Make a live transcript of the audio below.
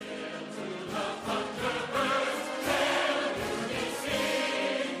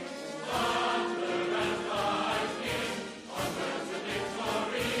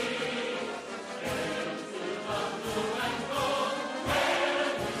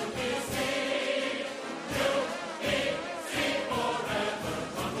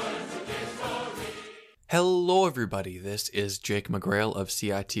Hello everybody, this is Jake McGrail of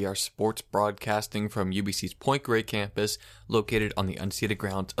CITR Sports Broadcasting from UBC's Point Grey campus, located on the unceded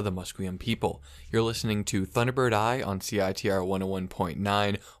grounds of the Musqueam people. You're listening to Thunderbird Eye on CITR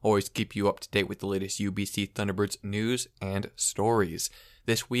 101.9, always keep you up to date with the latest UBC Thunderbirds news and stories.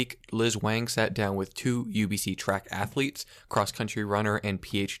 This week, Liz Wang sat down with two UBC track athletes, cross-country runner and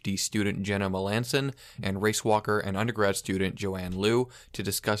PhD student Jenna Melanson, and race walker and undergrad student Joean Lu, to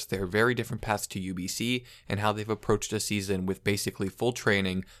discuss their very different paths to UBC and how they've approached a season with basically full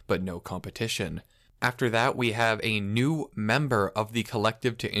training but no competition. After that, we have a new member of the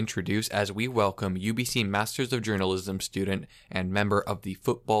collective to introduce as we welcome UBC Masters of Journalism student and member of the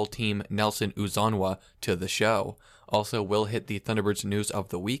football team Nelson Uzonwa to the show. Also, we'll hit the Thunderbirds news of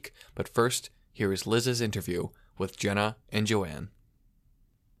the week, but first, here is Liz's interview with Jenna and Joanne.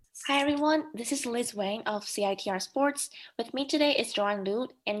 Hi everyone, this is Liz Wang of CITR Sports. With me today is Joean Lu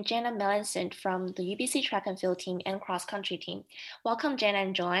and Jenna Melanson from the UBC track and field team and cross country team. Welcome Jenna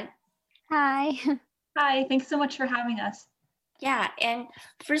and Joanne. Hi. Hi, thanks so much for having us. Yeah, and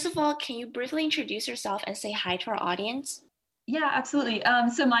first of all, can you briefly introduce yourself and say hi to our audience? Yeah, absolutely.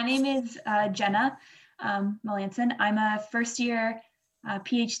 So my name is Jenna Melanson. I'm a first year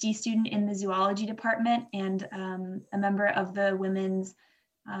PhD student in the zoology department and a member of the women's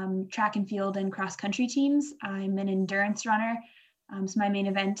track and field and cross country teams. I'm an endurance runner. So my main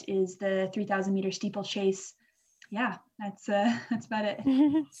event is the 3,000 meter steeplechase. Yeah, that's about it.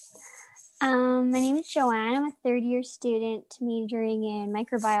 My name is Joanne. I'm a third year student majoring in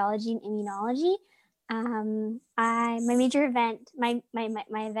microbiology and immunology. My major event, my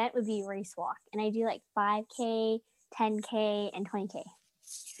event would be race walk, and I do like 5K, 10K, and 20K.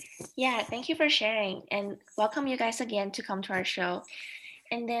 Yeah, thank you for sharing, and welcome you guys again to come to our show.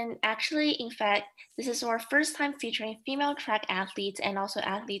 And then actually, in fact, this is our first time featuring female track athletes and also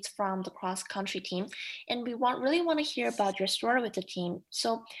athletes from the cross-country team. And we really want to hear about your story with the team.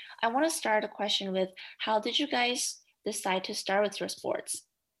 So I want to start a question with, how did you guys decide to start with your sports?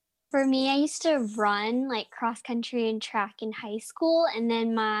 For me, I used to run like cross-country and track in high school. And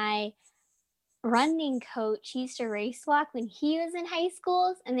then my running coach used to race walk when he was in high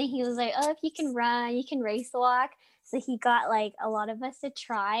school. And then he was like, oh, if you can run, you can race walk. So he got like a lot of us to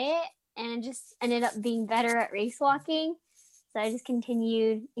try it and just ended up being better at race walking. So I just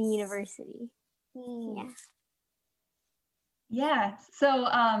continued in university. Yeah. So,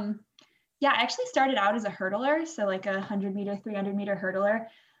 I actually started out as a hurdler. So like a 100 meter, 300 meter hurdler.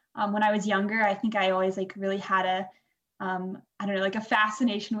 When I was younger, I think I always like really had a, like a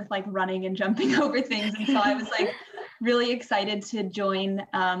fascination with like running and jumping over things. And so I was like really excited to join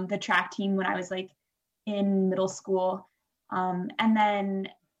the track team when I was like in middle school. And then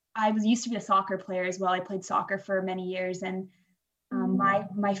I used to be a soccer player as well. I played soccer for many years. And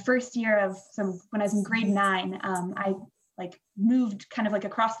my first year when I was in grade 9, I like moved kind of like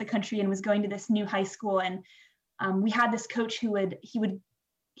across the country and was going to this new high school. And we had this coach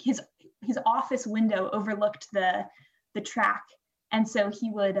his office window overlooked the track. And so he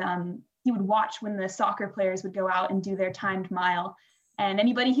would watch when the soccer players would go out and do their timed mile. And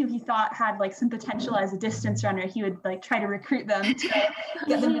anybody who he thought had like some potential as a distance runner, he would like try to recruit them to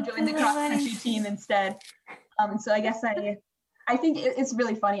get them to join the cross country team instead. And so I guess I think it's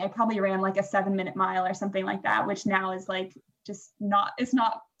really funny. I probably ran like a 7-minute mile or something like that, which now is like just it's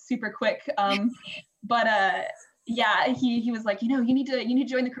not super quick. He was like, you need to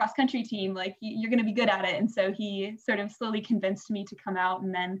join the cross country team. Like you're going to be good at it. And so he sort of slowly convinced me to come out,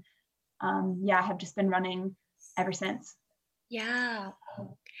 and then I have just been running ever since. Yeah.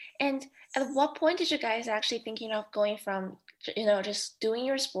 And at what point did you guys actually thinking of going from, just doing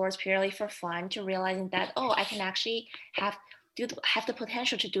your sports purely for fun to realizing that, I can actually have the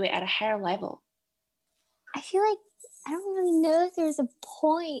potential to do it at a higher level? I feel like I don't really know if there's a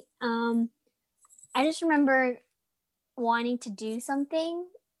point. I just remember wanting to do something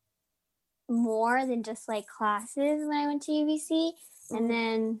more than just like classes when I went to UBC. And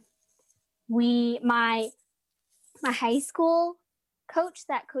then my high school coach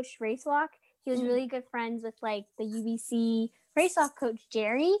that coached race walk, he was really good friends with like the UBC race walk coach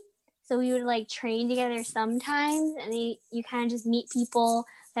Jerry. So we would like train together sometimes, and you kind of just meet people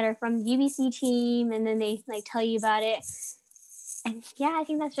that are from the UBC team, and then they like tell you about it. And I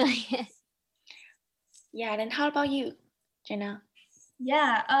think that's really it. Yeah, and how about you, Jenna?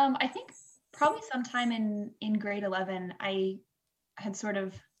 Yeah, I think probably sometime in grade 11, I had sort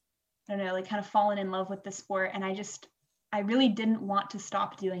of, kind of fallen in love with the sport, and I really didn't want to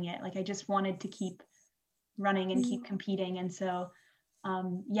stop doing it. Like I just wanted to keep running and keep competing. And so,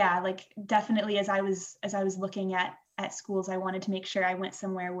 definitely as I was looking at schools, I wanted to make sure I went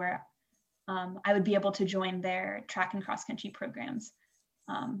somewhere where I would be able to join their track and cross country programs.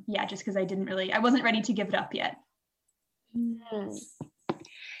 Just because I wasn't ready to give it up yet. Mm.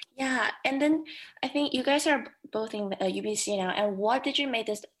 Yeah, and then I think you guys are both in UBC now. And what did you make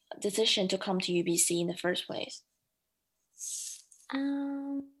this decision to come to UBC in the first place?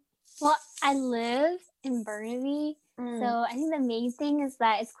 Well, I live in Burnaby, so I think the main thing is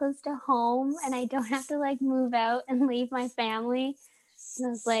that it's close to home and I don't have to like move out and leave my family.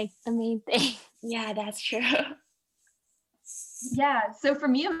 That's like the main thing. Yeah, that's true. Yeah, so for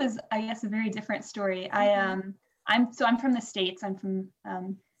me it was, I guess, a very different story. I'm from the States. I'm from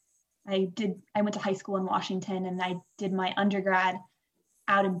I went to high school in Washington, and I did my undergrad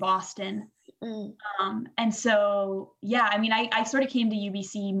out in Boston. And so, yeah, I mean, I sort of came to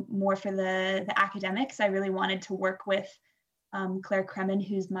UBC more for the academics. I really wanted to work with Claire Kremen,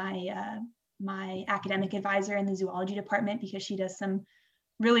 who's my academic advisor in the zoology department, because she does some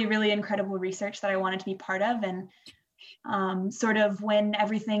really, really incredible research that I wanted to be part of. And sort of when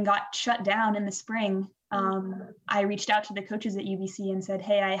everything got shut down in the spring, I reached out to the coaches at UBC and said,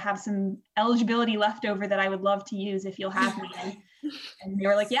 hey, I have some eligibility left over that I would love to use if you'll have me. And they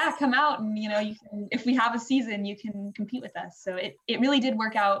were like, yeah, come out. And, you can, if we have a season, you can compete with us. So it really did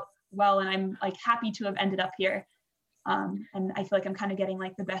work out well. And I'm like happy to have ended up here. And I feel like I'm kind of getting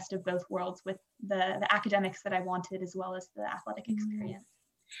like the best of both worlds with the academics that I wanted, as well as the athletic experience.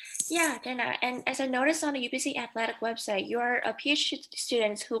 Yeah, Jenna, and as I noticed on the UBC athletic website, you are a PhD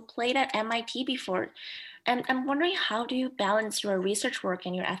student who played at MIT before. And I'm wondering, how do you balance your research work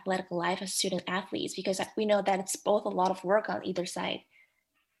and your athletic life as student athletes? Because we know that it's both a lot of work on either side.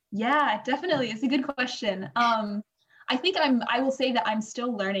 Yeah, definitely. It's a good question. I think I will say that I'm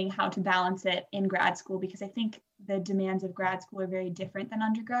still learning how to balance it in grad school, because I think the demands of grad school are very different than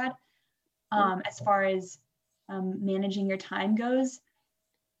undergrad as far as managing your time goes.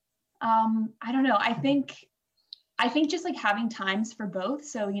 I don't know. I think just like having times for both.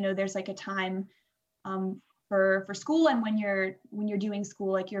 So, there's like a time for school, and when you're doing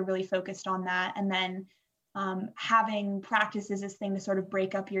school, like you're really focused on that. And then having practice is this thing to sort of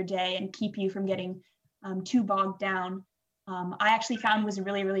break up your day and keep you from getting too bogged down. I actually found was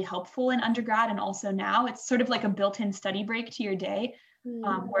really, really helpful in undergrad, and also now it's sort of like a built-in study break to your day,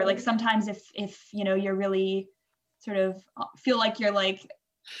 where like sometimes if you're really sort of feel like you're like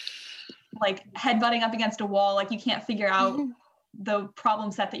headbutting up against a wall, like you can't figure out the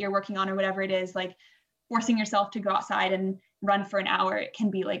problem set that you're working on or whatever it is, like forcing yourself to go outside and run for an hour, it can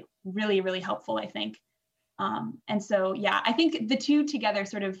be like really, really helpful, I think. And so, yeah, I think the two together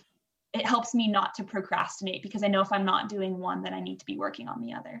sort of, it helps me not to procrastinate, because I know if I'm not doing one, then I need to be working on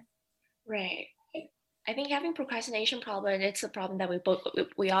the other. Right. I think having procrastination problem, it's a problem that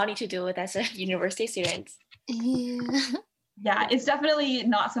we all need to deal with as a university students. Yeah, it's definitely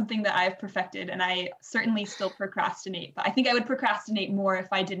not something that I've perfected, and I certainly still procrastinate, but I think I would procrastinate more if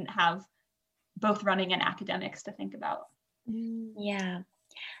I didn't have both running and academics to think about. Yeah.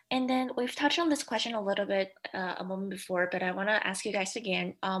 And then we've touched on this question a little bit a moment before, but I want to ask you guys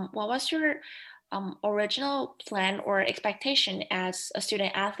again, what was your original plan or expectation as a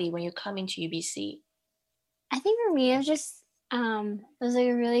student athlete when you come into UBC? I think for me, it was just, it was like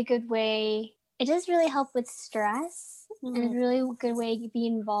a really good way. It just really helped with stress. And it's a really good way to be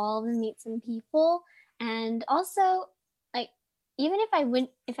involved and meet some people. And also, like, even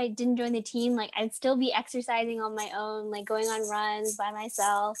if I didn't join the team, like I'd still be exercising on my own, like going on runs by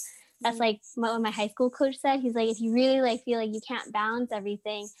myself. That's like what my high school coach said. He's like, if you really like feel like you can't balance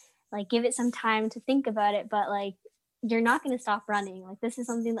everything, like give it some time to think about it, but like you're not going to stop running. Like this is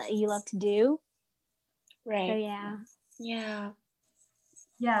something that you love to do. Right. So yeah.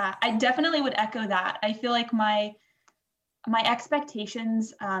 Yeah, I definitely would echo that. I feel like my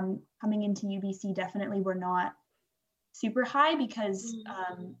expectations coming into UBC definitely were not super high, because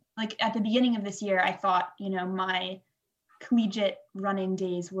like at the beginning of this year, I thought, my collegiate running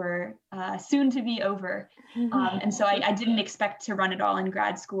days were soon to be over. And so I didn't expect to run at all in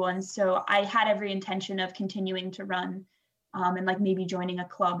grad school. And so I had every intention of continuing to run and like maybe joining a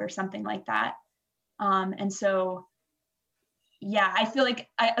club or something like that. And so, yeah, I feel like,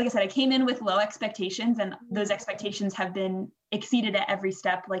 like I said, I came in with low expectations, and those expectations have been exceeded at every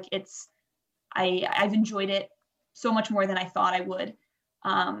step. Like I've enjoyed it so much more than I thought I would.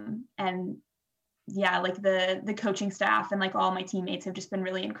 And yeah, like the coaching staff and like all my teammates have just been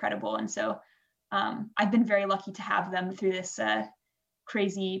really incredible. And so I've been very lucky to have them through this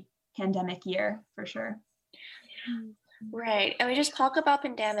crazy pandemic year, for sure. Right. And we just talk about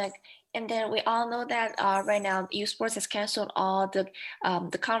pandemic, and then we all know that right now U Sports has canceled all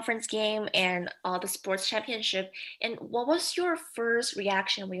the conference game and all the sports championship. And what was your first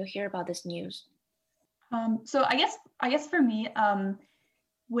reaction when you hear about this news? So I guess for me,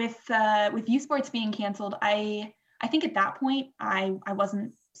 with U Sports being canceled, I think at that point I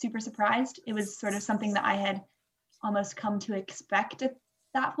wasn't super surprised. It was sort of something that I had almost come to expect at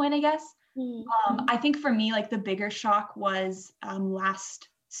that point, I guess. I think for me, like the bigger shock was last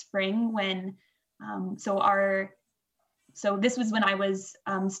spring when so this was when I was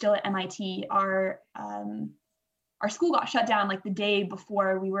still at MIT. Our school got shut down like the day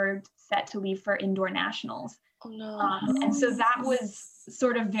before we were set to leave for indoor nationals. Oh no. And so that was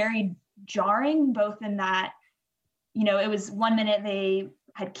sort of very jarring, both in that, it was 1 minute they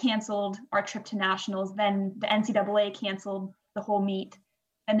had canceled our trip to nationals, then the NCAA canceled the whole meet,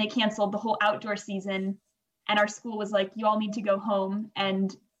 then they canceled the whole outdoor season, and our school was like, you all need to go home,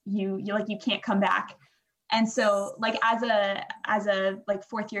 and you can't come back. And so like as a like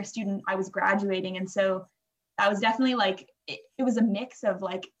fourth year student, I was graduating, and so that was definitely like it was a mix of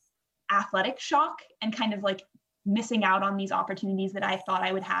like athletic shock and kind of like missing out on these opportunities that I thought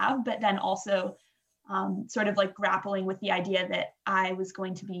I would have, but then also sort of like grappling with the idea that I was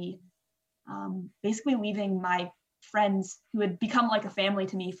going to be basically leaving my friends who had become like a family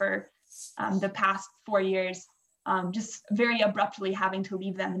to me for the past 4 years, just very abruptly having to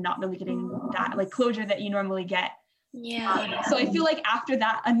leave them and not really getting that like closure that you normally get. Yeah. So I feel like after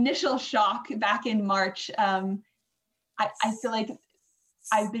that initial shock back in March, I feel like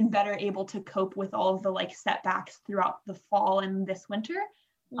I've been better able to cope with all of the like setbacks throughout the fall and this winter.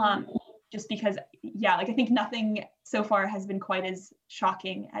 Just because, yeah, like I think nothing so far has been quite as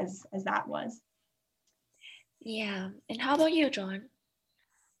shocking as that was. Yeah. And how about you, Joan?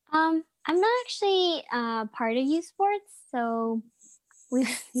 I'm not actually part of U Sports, so we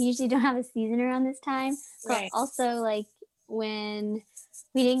usually don't have a season around this time. But Right. also, like when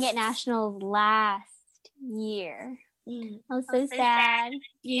we didn't get nationals last year, I was so sad.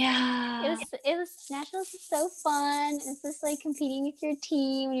 Yeah. It was nationals was so fun. It's just like competing with your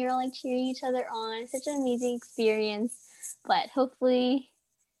team and you're all like cheering each other on. It's such an amazing experience. But hopefully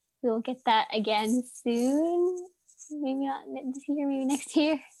we'll get that again soon. Maybe not this year, maybe next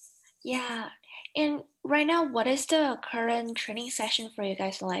year. Yeah. And right now, what is the current training session for you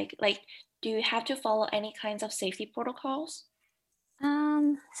guys like? Like, do you have to follow any kinds of safety protocols?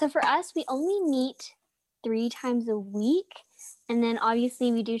 So for us, we only meet 3 times a week. And then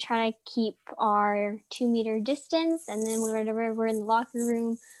obviously we do try to keep our 2-meter distance. And then whenever we're in the locker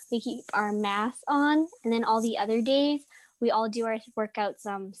room, we keep our masks on. And then all the other days, we all do our workouts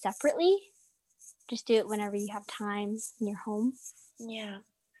separately. Just do it whenever you have time in your home. Yeah.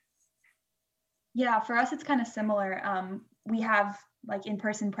 Yeah, for us, it's kind of similar. We have like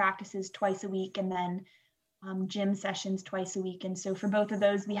in-person practices twice a week and then gym sessions twice a week. And so for both of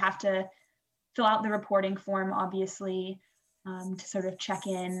those, we have to fill out the reporting form, obviously, to sort of check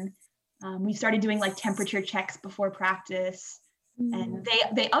in. We started doing like temperature checks before practice, and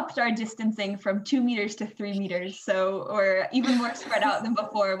they upped our distancing from 2 meters to 3 meters. So, or even more spread out than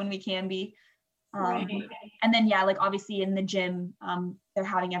before when we can be. Right. And then, yeah, like obviously in the gym, they're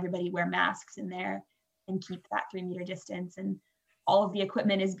having everybody wear masks in there and keep that 3-meter distance. And all of the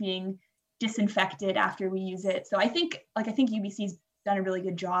equipment is being disinfected after we use it. So I think UBC's done a really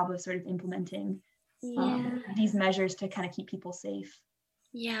good job of sort of implementing these measures to kind of keep people safe.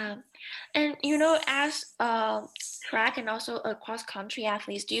 Yeah. And as track and also cross country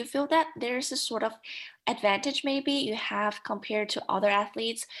athletes, do you feel that there's a sort of advantage maybe you have compared to other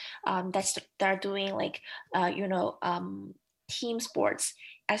athletes that are doing like team sports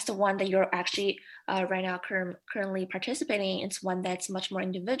as the one that you're actually right now currently participating in? It's one that's much more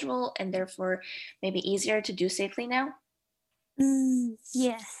individual and therefore maybe easier to do safely now?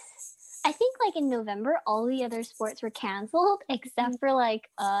 Yes. I think like in November, all the other sports were canceled except for like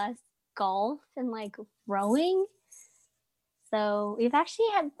golf and like rowing. So we've actually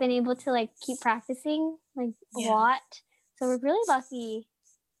been able to like keep practicing like a lot. So we're really lucky.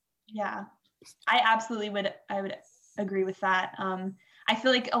 Yeah, I would agree with that. I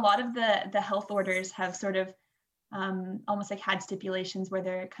feel like a lot of the health orders have sort of almost like had stipulations where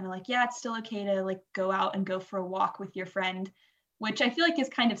they're kind of like, yeah, it's still okay to like go out and go for a walk with your friend, which I feel like is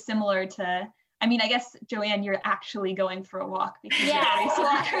kind of similar to, I mean, I guess, Joanne, you're actually going for a walk because you're a race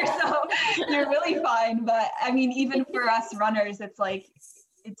walker, so you're really fine. But I mean, even for us runners, it's like,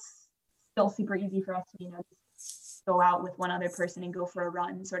 it's still super easy for us to, just go out with one other person and go for a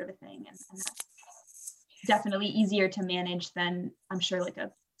run sort of a thing. And that's definitely easier to manage than I'm sure like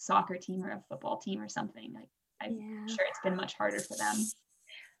a soccer team or a football team or something. Like I'm sure it's been much harder for them.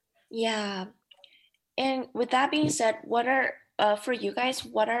 Yeah. And with that being said, what are, for you guys,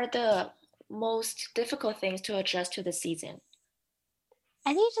 what are the most difficult things to adjust to the season?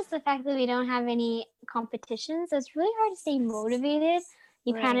 I think it's just the fact that we don't have any competitions. So it's really hard to stay motivated.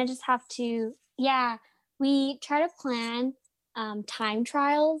 You kind of just have to, we try to plan time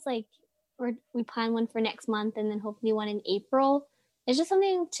trials. Like we plan one for next month and then hopefully one in April. It's just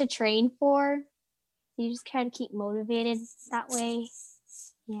something to train for. You just kind of keep motivated that way.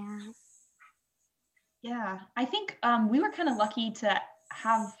 Yeah. Yeah, I think we were kind of lucky to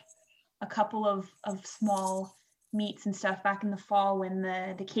have a couple of small meets and stuff back in the fall when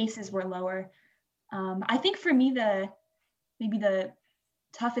the cases were lower. I think for me, maybe the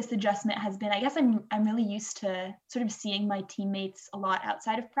toughest adjustment has been, I guess I'm really used to sort of seeing my teammates a lot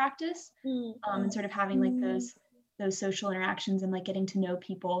outside of practice, and sort of having like those social interactions and like getting to know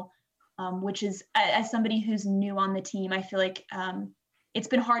people, which is, as somebody who's new on the team, I feel like it's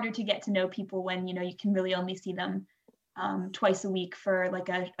been harder to get to know people when, you know, you can really only see them twice a week for like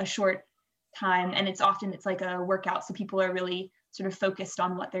a short time. And it's like a workout. So people are really sort of focused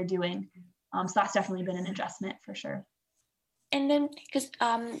on what they're doing. So that's definitely been an adjustment for sure. And then, because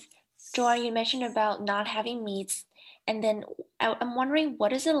Joanne, you mentioned about not having meets. And then I'm wondering,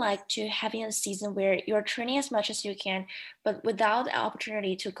 what is it like to having a season where you're training as much as you can, but without the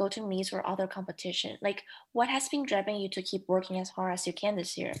opportunity to go to meets or other competition? Like, what has been driving you to keep working as hard as you can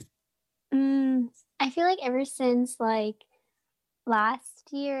this year? I feel like ever since like last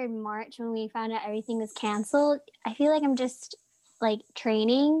year in March when we found out everything was canceled, I feel like I'm just like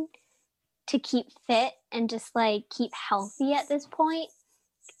training to keep fit and just like keep healthy at this point.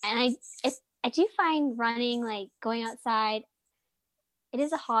 And I do find running, like going outside, it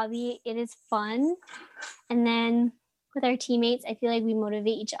is a hobby, it is fun. And then with our teammates, I feel like we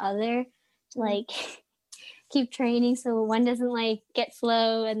motivate each other to like keep training so one doesn't like get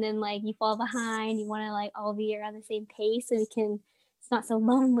slow and then like you fall behind. You want to like all be around the same pace so it's not so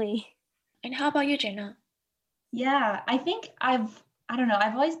lonely. And how about you, Jenna? Yeah, I think I don't know,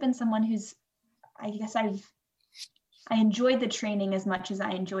 I've always been someone who's, I enjoyed the training as much as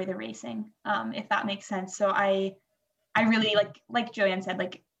I enjoy the racing, if that makes sense. So I really like Joanne said,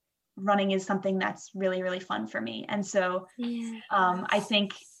 like running is something that's really, really fun for me. And so I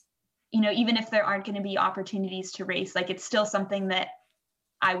think, you know, even if there aren't going to be opportunities to race, like it's still something that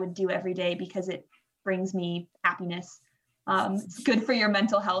I would do every day because it brings me happiness. It's good for your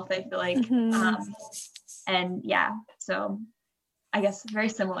mental health, I feel like. And yeah, so I guess very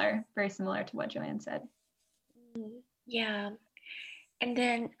similar to what Joanne said. Yeah. And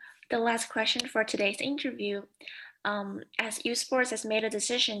then the last question for today's interview, as U Sports has made a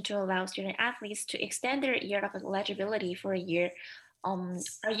decision to allow student athletes to extend their year of eligibility for a year,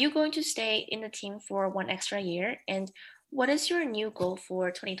 are you going to stay in the team for one extra year? And what is your new goal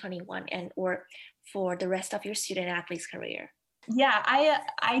for 2021 and or for the rest of your student athletes career? Yeah,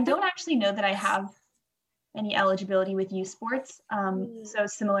 I don't actually know that I have any eligibility with U Sports. So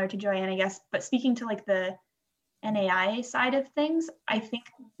similar to Joanne, I guess, but speaking to like the NAI side of things, I think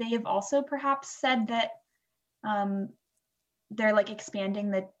they have also perhaps said that they're like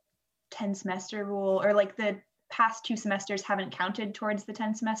expanding the 10 semester rule, or like the past 2 semesters haven't counted towards the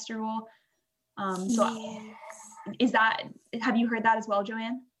 10 semester rule. Have you heard that as well,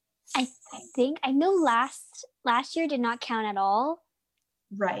 Joanne? I think I know last year did not count at all.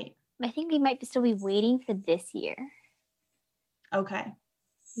 Right. I think we might still be waiting for this year. Okay.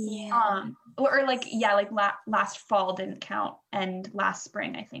 Yeah. Last fall didn't count, and last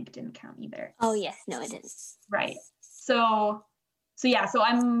spring I think didn't count either. Oh yes, no, it didn't. Right. So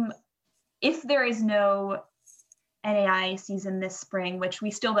I'm, if there is no NAI season this spring, which we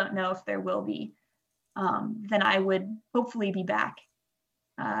still don't know if there will be, then I would hopefully be back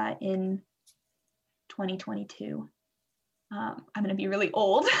in 2022. I'm gonna be really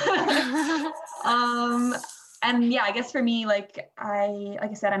old. And yeah, I guess for me, like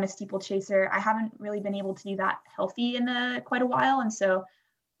I said, I'm a steeplechaser. I haven't really been able to do that healthy in quite a while, and so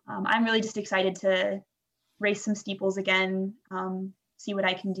I'm really just excited to race some steeples again, see what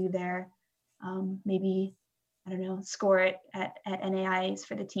I can do there. Maybe, I don't know, score it at NAIs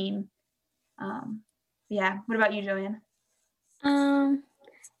for the team. Yeah. What about you, Joanne?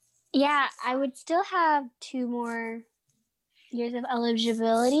 Yeah, I would still have 2 more years of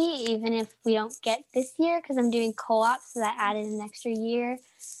eligibility, even if we don't get this year, because I'm doing co-op, so that added an extra year.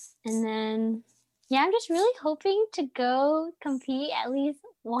 And then, yeah, I'm just really hoping to go compete at least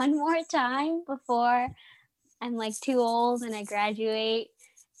one more time before I'm like too old and I graduate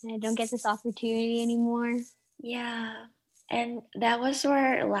and I don't get this opportunity anymore. Yeah. And that was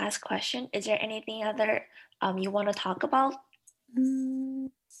our last question. Is there anything other you want to talk about?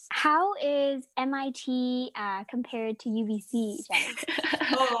 How is MIT compared to UBC,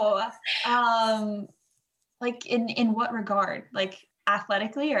 Jenna? Like in what regard? Like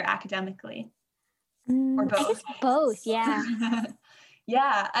athletically or academically? Or both? I guess both, yeah.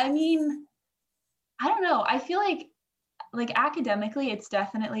 Yeah, I mean, I don't know. I feel like academically, it's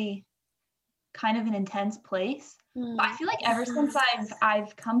definitely kind of an intense place. But I feel like ever since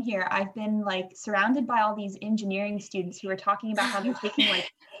I've come here, I've been like surrounded by all these engineering students who are talking about how they're taking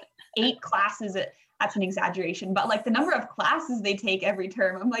like 8 classes that's an exaggeration, but like the number of classes they take every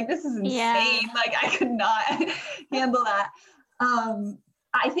term, I'm like, this is insane. Yeah. Like I could not handle that.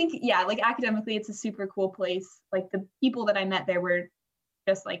 I think, yeah, like academically, it's a super cool place. Like the people that I met there were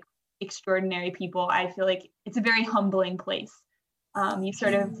just like extraordinary people. I feel like it's a very humbling place. You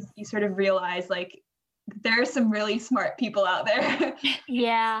sort of realize like there are some really smart people out there.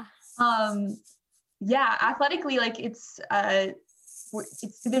 Yeah. Yeah, athletically, like it's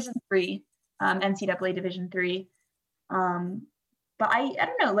Division 3, NCAA Division 3. But I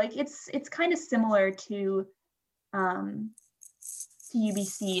don't know, like it's kind of similar to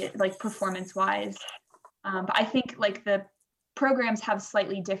UBC, like performance wise. But I think like the programs have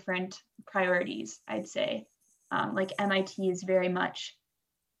slightly different priorities, I'd say. Like MIT is very much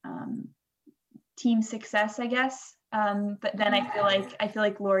team success, I guess. But then I feel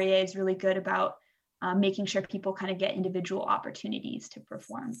like Laurier is really good about making sure people kind of get individual opportunities to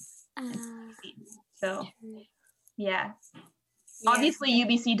perform. So, yeah. Obviously,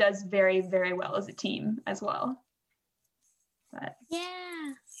 UBC does very, very well as a team as well. But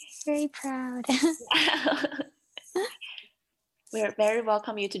yeah, very proud. We're very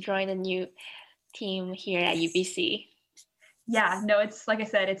welcome you to join a new team here at UBC. Yeah, no, it's like I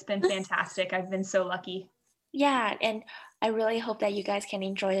said, it's been fantastic. I've been so lucky. Yeah, and I really hope that you guys can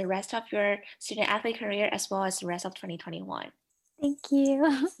enjoy the rest of your student athlete career as well as the rest of 2021. Thank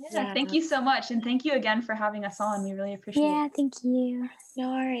you. Yeah, thank you so much. And thank you again for having us on. We really appreciate it. Yeah, thank you. No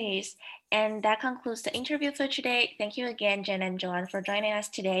worries. And that concludes the interview for today. Thank you again, Jen and Joanne, for joining us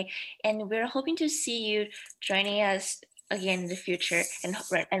today. And we're hoping to see you joining us again in the future and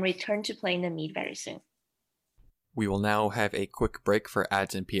return to playing the meet very soon. We will now have a quick break for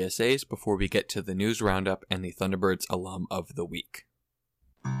ads and PSAs before we get to the news roundup and the Thunderbirds alum of the week.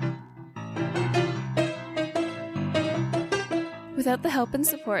 Without the help and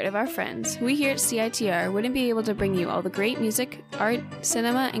support of our friends, we here at CITR wouldn't be able to bring you all the great music, art,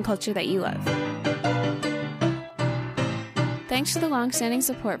 cinema, and culture that you love. Thanks to the long-standing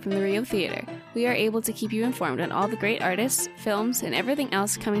support from the Rio Theater, we are able to keep you informed on all the great artists, films, and everything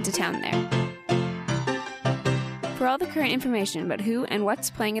else coming to town there. For all the current information about who and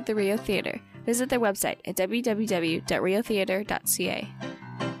what's playing at the Rio Theater, visit their website at www.riotheater.ca.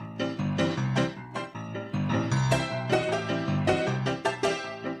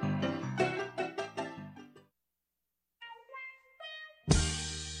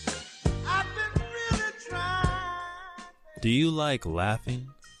 Do you like laughing,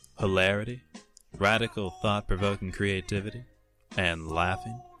 hilarity, radical thought-provoking creativity, and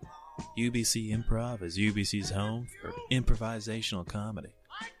laughing? UBC Improv is UBC's home for improvisational comedy,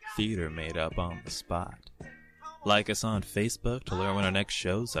 theater made up on the spot. Like us on Facebook to learn when our next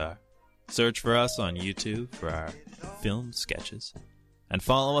shows are. Search for us on YouTube for our film sketches. And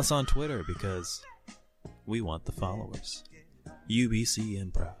follow us on Twitter because we want the followers. UBC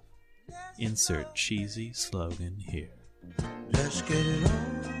Improv. Insert cheesy slogan here. Let's get it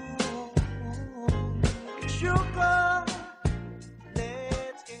on. Sugar.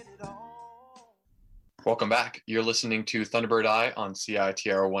 Let's get it on. Welcome back. You're listening to Thunderbird Eye on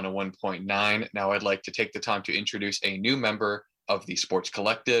CITR 101.9. Now I'd like to take the time to introduce a new member of the Sports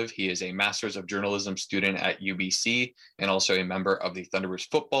Collective. He is a Master's of Journalism student at UBC and also a member of the Thunderbirds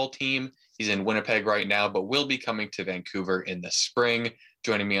football team. He's in Winnipeg right now, but will be coming to Vancouver in the spring.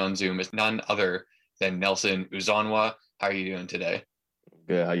 Joining me on Zoom is none other than Nelson Uzonwa. How are you doing today?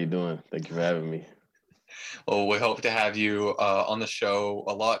 Good. How you doing? Thank you for having me. Well, we hope to have you on the show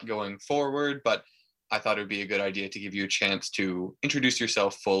a lot going forward, but I thought it would be a good idea to give you a chance to introduce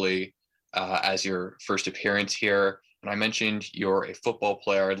yourself fully as your first appearance here. When I mentioned you're a football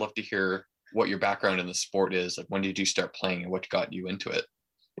player, I'd love to hear what your background in the sport is. Like, when did you start playing and what got you into it?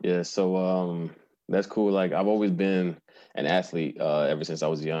 Yeah, so that's cool. Like, I've always been an athlete ever since I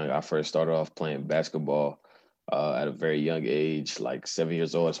was young. I first started off playing basketball at a very young age, like 7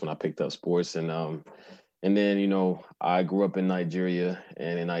 years old. That's when I picked up sports. And then, you know, I grew up in Nigeria,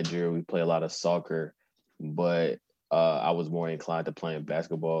 and in Nigeria we play a lot of soccer, but I was more inclined to playing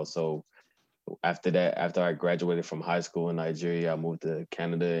basketball. So after that, after I graduated from high school in Nigeria, I moved to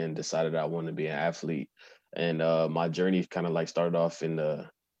Canada and decided I wanted to be an athlete. And my journey kind of like started off in the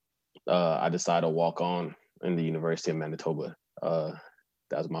I decided to walk on in the University of Manitoba.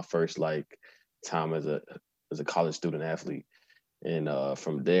 That was my first like time as a college student athlete. And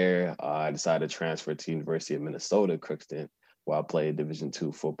from there, I decided to transfer to University of Minnesota, Crookston, where I played Division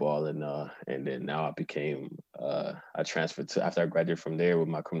II football, and then now I transferred to after I graduated from there with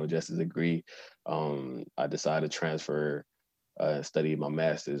my criminal justice degree. I decided to transfer and study my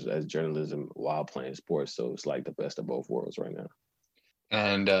master's as journalism while playing sports. So it's like the best of both worlds right now.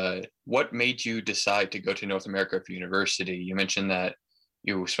 And what made you decide to go to North America for university? You mentioned that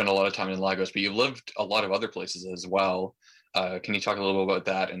you spent a lot of time in Lagos, but you've lived a lot of other places as well. Can you talk a little bit about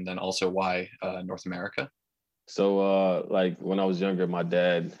that, and then also why North America? So like when I was younger, my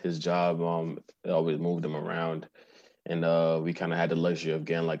dad, his job always moved him around, and we kind of had the luxury of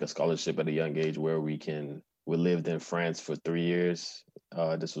getting like a scholarship at a young age where we lived in France for 3 years.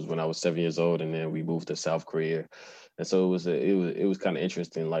 This was when I was 7 years old, and then we moved to South Korea, and so it was kind of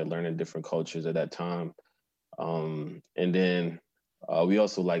interesting, like learning different cultures at that time. And then we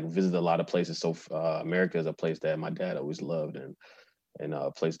also like visited a lot of places. So America is a place that my dad always loved, and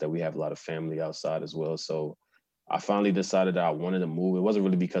a place that we have a lot of family outside as well. So I finally decided that I wanted to move. It wasn't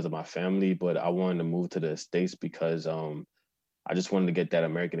really because of my family, but I wanted to move to the States because I just wanted to get that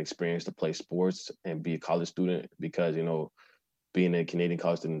American experience to play sports and be a college student because, being a Canadian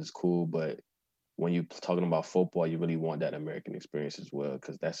college student is cool, but when you're talking about football, you really want that American experience as well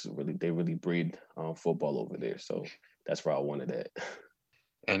because they really breed football over there. So that's where I wanted that.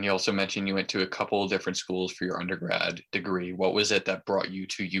 And you also mentioned you went to a couple of different schools for your undergrad degree. What was it that brought you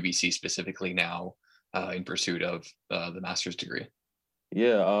to UBC specifically now in pursuit of the master's degree?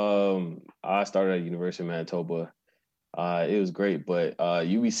 Yeah, I started at University of Manitoba. It was great, but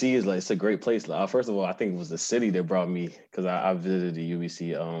UBC is like it's a great place. First of all, I think it was the city that brought me because I visited the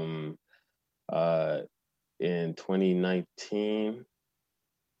UBC uh, in 2019.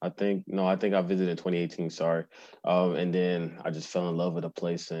 I think I visited in 2018. Sorry, and then I just fell in love with the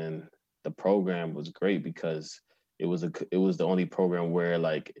place, and the program was great because it was the only program where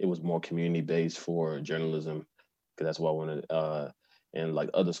like it was more community based for journalism because that's what I wanted. And like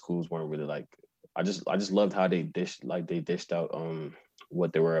other schools weren't really like I just loved how they dished out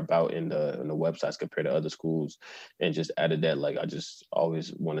what they were about in the websites compared to other schools and just added that like I just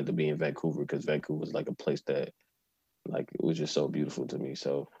always wanted to be in Vancouver because Vancouver was like a place that like it was just so beautiful to me.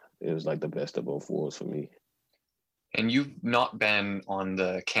 So it was like the best of both worlds for me. And you've not been on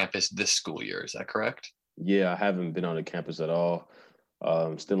the campus this school year, is that correct? Yeah, I haven't been on the campus at all.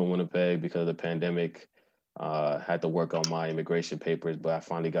 Still in Winnipeg because of the pandemic. Had to work on my immigration papers, but I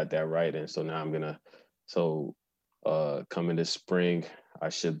finally got that right, and so now so coming this spring, I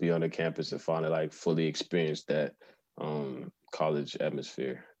should be on the campus and finally like fully experience that college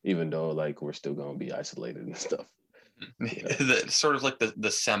atmosphere, even though like we're still gonna be isolated and stuff. Yeah, Sort of like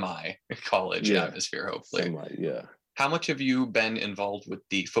the semi college yeah, atmosphere, hopefully. yeah. How much have you been involved with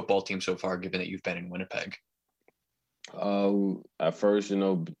the football team so far, given that you've been in Winnipeg? At first,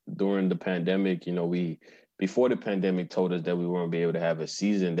 during the pandemic, we before the pandemic told us that we weren't be able to have a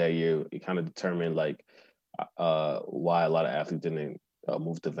season that year. It kind of determined like why a lot of athletes didn't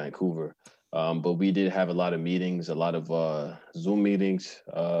move to Vancouver. But we did have a lot of meetings, a lot of Zoom meetings,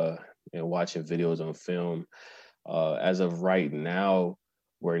 and watching videos on film. As of right now,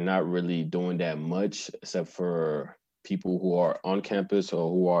 we're not really doing that much, except for people who are on campus or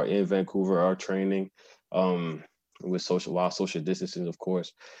who are in Vancouver are training. With social distancing, of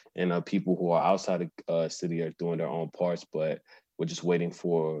course, and people who are outside the city are doing their own parts. But we're just waiting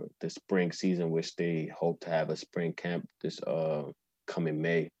for the spring season, which they hope to have a spring camp this coming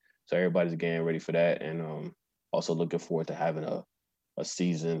May. So everybody's getting ready for that, and also looking forward to having a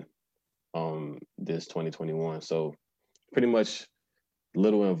season this 2021. So pretty much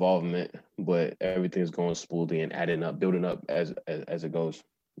little involvement, but everything's going smoothly and adding up, building up as it goes.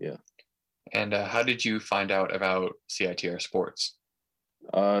 Yeah. And how did you find out about CITR Sports?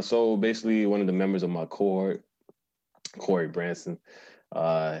 So basically, one of the members of my cohort, Corey Branson,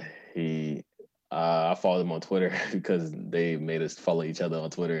 he, I followed him on Twitter because they made us follow each other on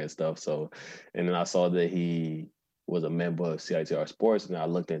Twitter and stuff. So, and then I saw that he was a member of CITR Sports, and I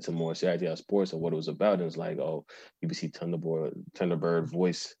looked into more CITR Sports and what it was about, and it's like, oh, UBC Thunderbird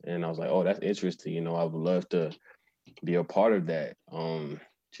voice, and I was like, oh, that's interesting. I would love to be a part of that.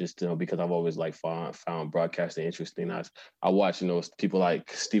 Just because I've always like found broadcasting interesting. I watch people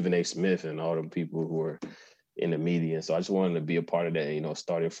like Stephen A. Smith and all them people who are in the media. So I just wanted to be a part of that.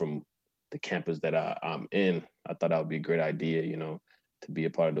 Starting from the campus that I'm in, I thought that would be a great idea. To be a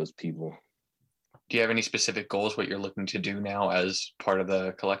part of those people. Do you have any specific goals? What you're looking to do now as part of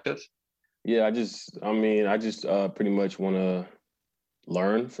the collective? Yeah, I just pretty much want to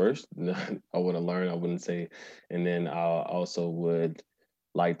learn first. I want to learn. I wouldn't say, and then I also would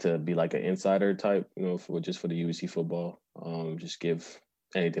like to be like an insider type, for the UBC football. Just give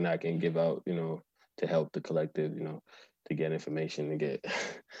anything I can give out, to help the collective, to get information, to get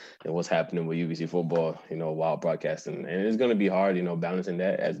and what's happening with UBC football, while broadcasting. And it's going to be hard, balancing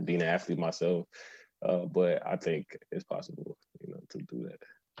that as being an athlete myself. But I think it's possible, to do that.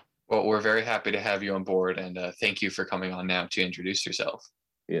 Well, we're very happy to have you on board, and thank you for coming on now to introduce yourself.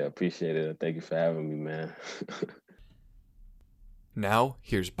 Yeah, appreciate it. Thank you for having me, man. Now,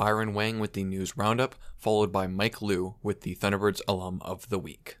 here's Byron Wang with the News Roundup, followed by Mike Liu with the Thunderbirds Alum of the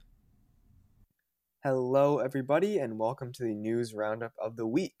Week. Hello, everybody, and welcome to the News Roundup of the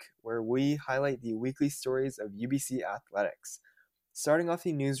Week, where we highlight the weekly stories of UBC athletics. Starting off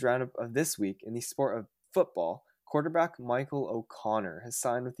the News Roundup of this week in the sport of football, quarterback Michael O'Connor has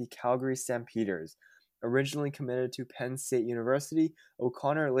signed with the Calgary Stampeders. Originally committed to Penn State University,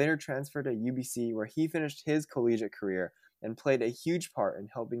 O'Connor later transferred to UBC, where he finished his collegiate career and played a huge part in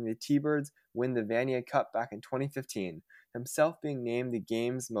helping the T-Birds win the Vanier Cup back in 2015, himself being named the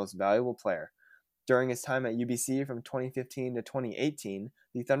game's most valuable player. During his time at UBC from 2015 to 2018,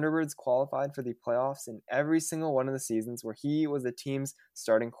 the Thunderbirds qualified for the playoffs in every single one of the seasons where he was the team's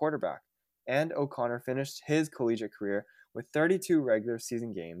starting quarterback. And O'Connor finished his collegiate career with 32 regular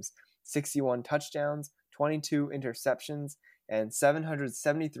season games, 61 touchdowns, 22 interceptions, and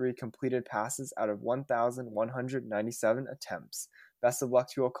 773 completed passes out of 1,197 attempts. Best of luck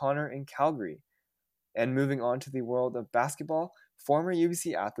to O'Connor in Calgary. And moving on to the world of basketball, former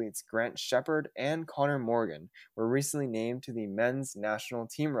UBC athletes Grant Shepard and Connor Morgan were recently named to the men's national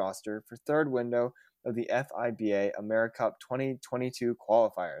team roster for third window of the FIBA AmeriCup 2022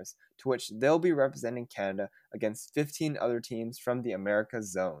 qualifiers, to which they'll be representing Canada against 15 other teams from the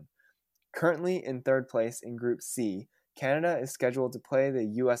Americas zone. Currently in third place in Group C, Canada is scheduled to play the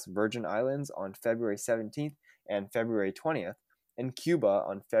U.S. Virgin Islands on February 17th and February 20th, and Cuba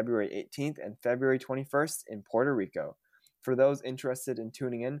on February 18th and February 21st in Puerto Rico. For those interested in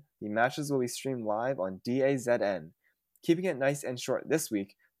tuning in, the matches will be streamed live on DAZN. Keeping it nice and short this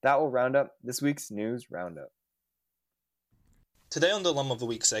week, that will round up this week's News Roundup. Today on the Alum of the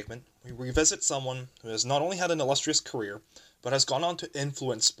Week segment, we revisit someone who has not only had an illustrious career, but has gone on to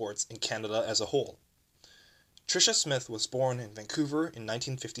influence sports in Canada as a whole. Tricia Smith was born in Vancouver in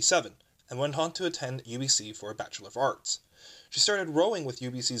 1957 and went on to attend UBC for a Bachelor of Arts. She started rowing with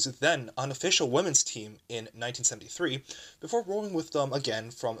UBC's then unofficial women's team in 1973, before rowing with them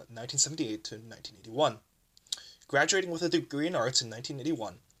again from 1978 to 1981. Graduating with a degree in arts in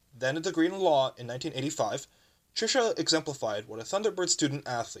 1981, then a degree in law in 1985, Tricia exemplified what a Thunderbird student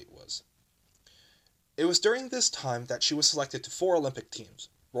athlete was. It was during this time that she was selected to 4 Olympic teams,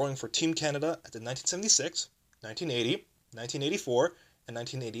 rowing for Team Canada at the 1976, 1980, 1984, and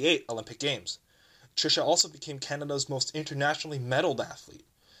 1988 Olympic Games. Tricia also became Canada's most internationally medaled athlete.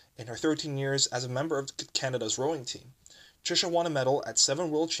 In her 13 years as a member of Canada's rowing team, Tricia won a medal at 7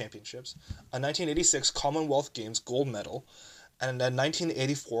 World Championships, a 1986 Commonwealth Games gold medal, and a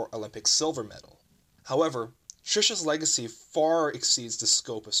 1984 Olympic silver medal. However, Tricia's legacy far exceeds the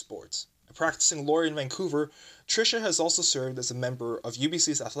scope of sports. A practicing lawyer in Vancouver, Tricia has also served as a member of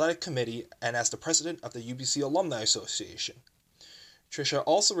UBC's athletic committee and as the president of the UBC Alumni Association. Tricia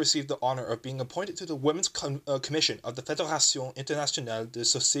also received the honor of being appointed to the Women's Commission of the Fédération Internationale de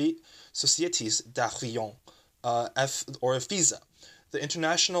Sociétés d'Aviron, FISA, the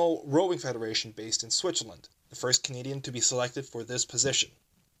international rowing federation based in Switzerland, the first Canadian to be selected for this position.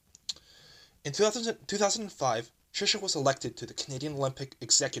 In 2005, Tricia was elected to the Canadian Olympic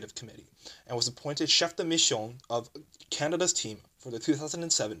Executive Committee and was appointed chef de mission of Canada's team for the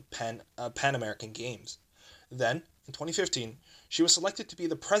 2007 Pan American Games. Then, in 2015, she was selected to be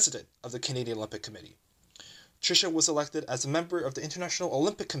the president of the Canadian Olympic Committee. Tricia was elected as a member of the International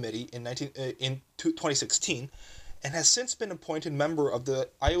Olympic Committee in 2016 and has since been appointed member of the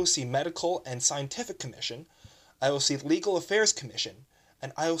IOC Medical and Scientific Commission, IOC Legal Affairs Commission,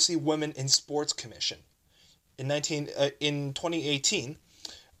 and IOC Women in Sports Commission. In 2018,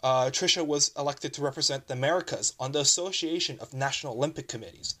 Tricia was elected to represent the Americas on the Association of National Olympic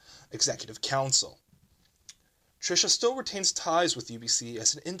Committees, Executive Council. Tricia still retains ties with UBC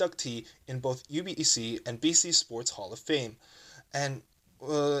as an inductee in both UBC and BC Sports Hall of Fame, and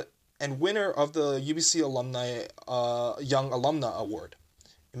winner of the UBC Alumni Young Alumna Award.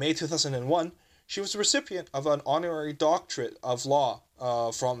 In May 2001, she was the recipient of an honorary doctorate of law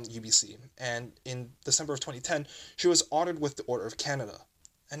from UBC, and in December of 2010, she was honored with the Order of Canada.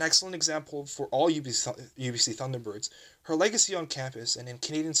 An excellent example for all UBC Thunderbirds, her legacy on campus and in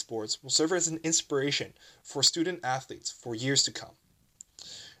Canadian sports will serve as an inspiration for student athletes for years to come.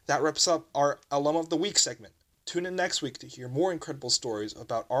 That wraps up our Alum of the Week segment. Tune in next week to hear more incredible stories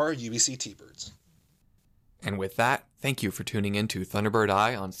about our UBC T-Birds. And with that, thank you for tuning in to Thunderbird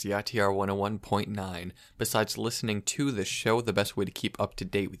Eye on CITR 101.9. Besides listening to the show, the best way to keep up to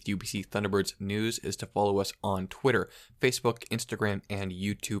date with UBC Thunderbirds news is to follow us on Twitter, Facebook, Instagram, and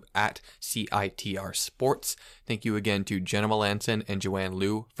YouTube at CITR Sports. Thank you again to Jenna Melanson and Joean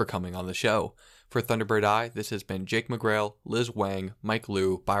Lu for coming on the show. For Thunderbird Eye, this has been Jake McGrail, Liz Wang, Mike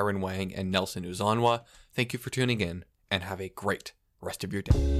Liu, Byron Wang, and Nelson Uzonwa. Thank you for tuning in, and have a great rest of your day.